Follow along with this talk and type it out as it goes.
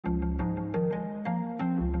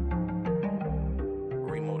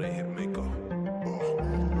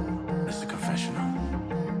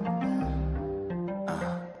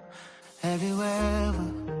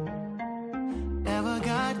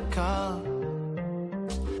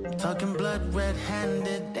Talking blood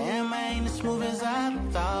red-handed, damn, I ain't as smooth as I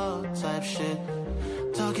thought type shit.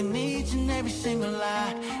 Talking each and every single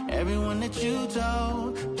lie, everyone that you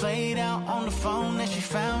told, played out on the phone that she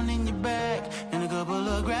found in your bag, and a couple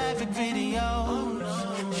of graphic videos.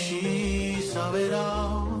 She saw it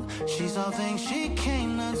all, she saw things she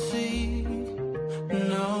cannot see.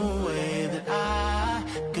 No way that I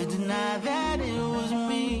could deny that it was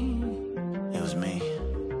me. It was me.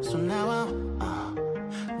 So now I'm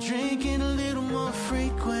drinking a little more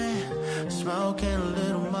frequent, smoking a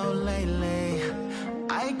little more lately.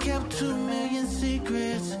 I kept 2 million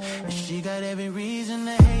secrets, and she got every reason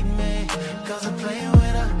to hate me, cause I play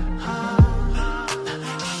with her heart.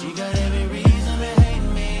 She got every reason to hate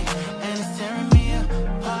me, and it's tearing me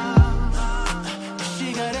apart.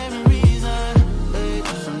 She got every reason,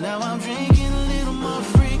 so now I'm drinking a little more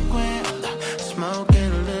frequent,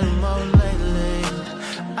 smoking a little more lately.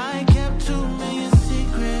 I kept 2 million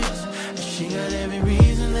secrets, and she got every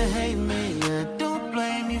reason to hate me. I don't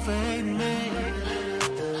blame you for hating me.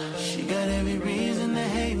 She got every reason to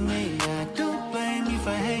hate me. I don't blame you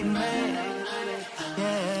for hating me.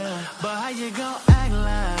 Yeah, but how you gon' act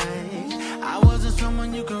like I wasn't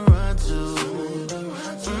someone you could run to?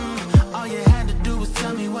 All you had to do was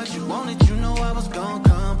tell me what you wanted. You know I was gon'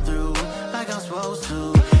 come through like I'm supposed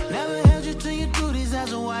to. Never held you to your duties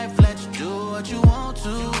as a wife. Let you do what you want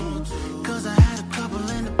to. Cause I had a couple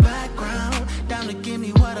in the background, down to give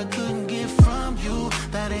me what I couldn't get from you.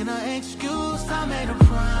 That ain't an excuse, I made a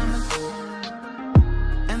promise,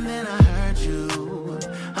 and then I hurt you.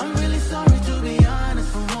 I'm really sorry, to be honest,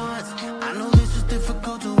 for once. I know this is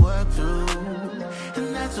difficult to work through,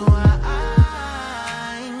 and that's why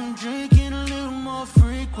I'm drinking a little more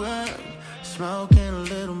frequent, smoking a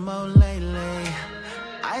little more lately.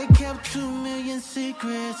 I kept 2 million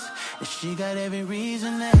secrets, and she got every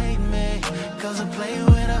reason to hate me, cause I play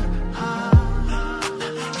with her heart.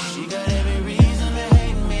 She got every reason to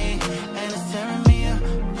hate me, and it's tearing me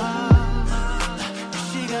apart.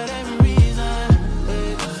 She got every reason,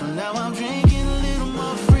 so now I'm drinking a little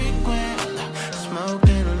more frequent,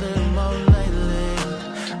 smoking a little more lately.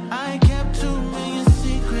 I kept 2 million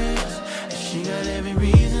secrets, and she got every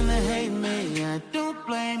reason to hate me. I don't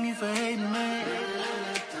blame you for hating me.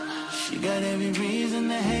 She got every reason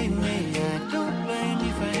to hate me. I don't blame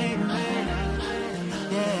you for hating me.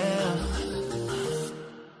 Yeah.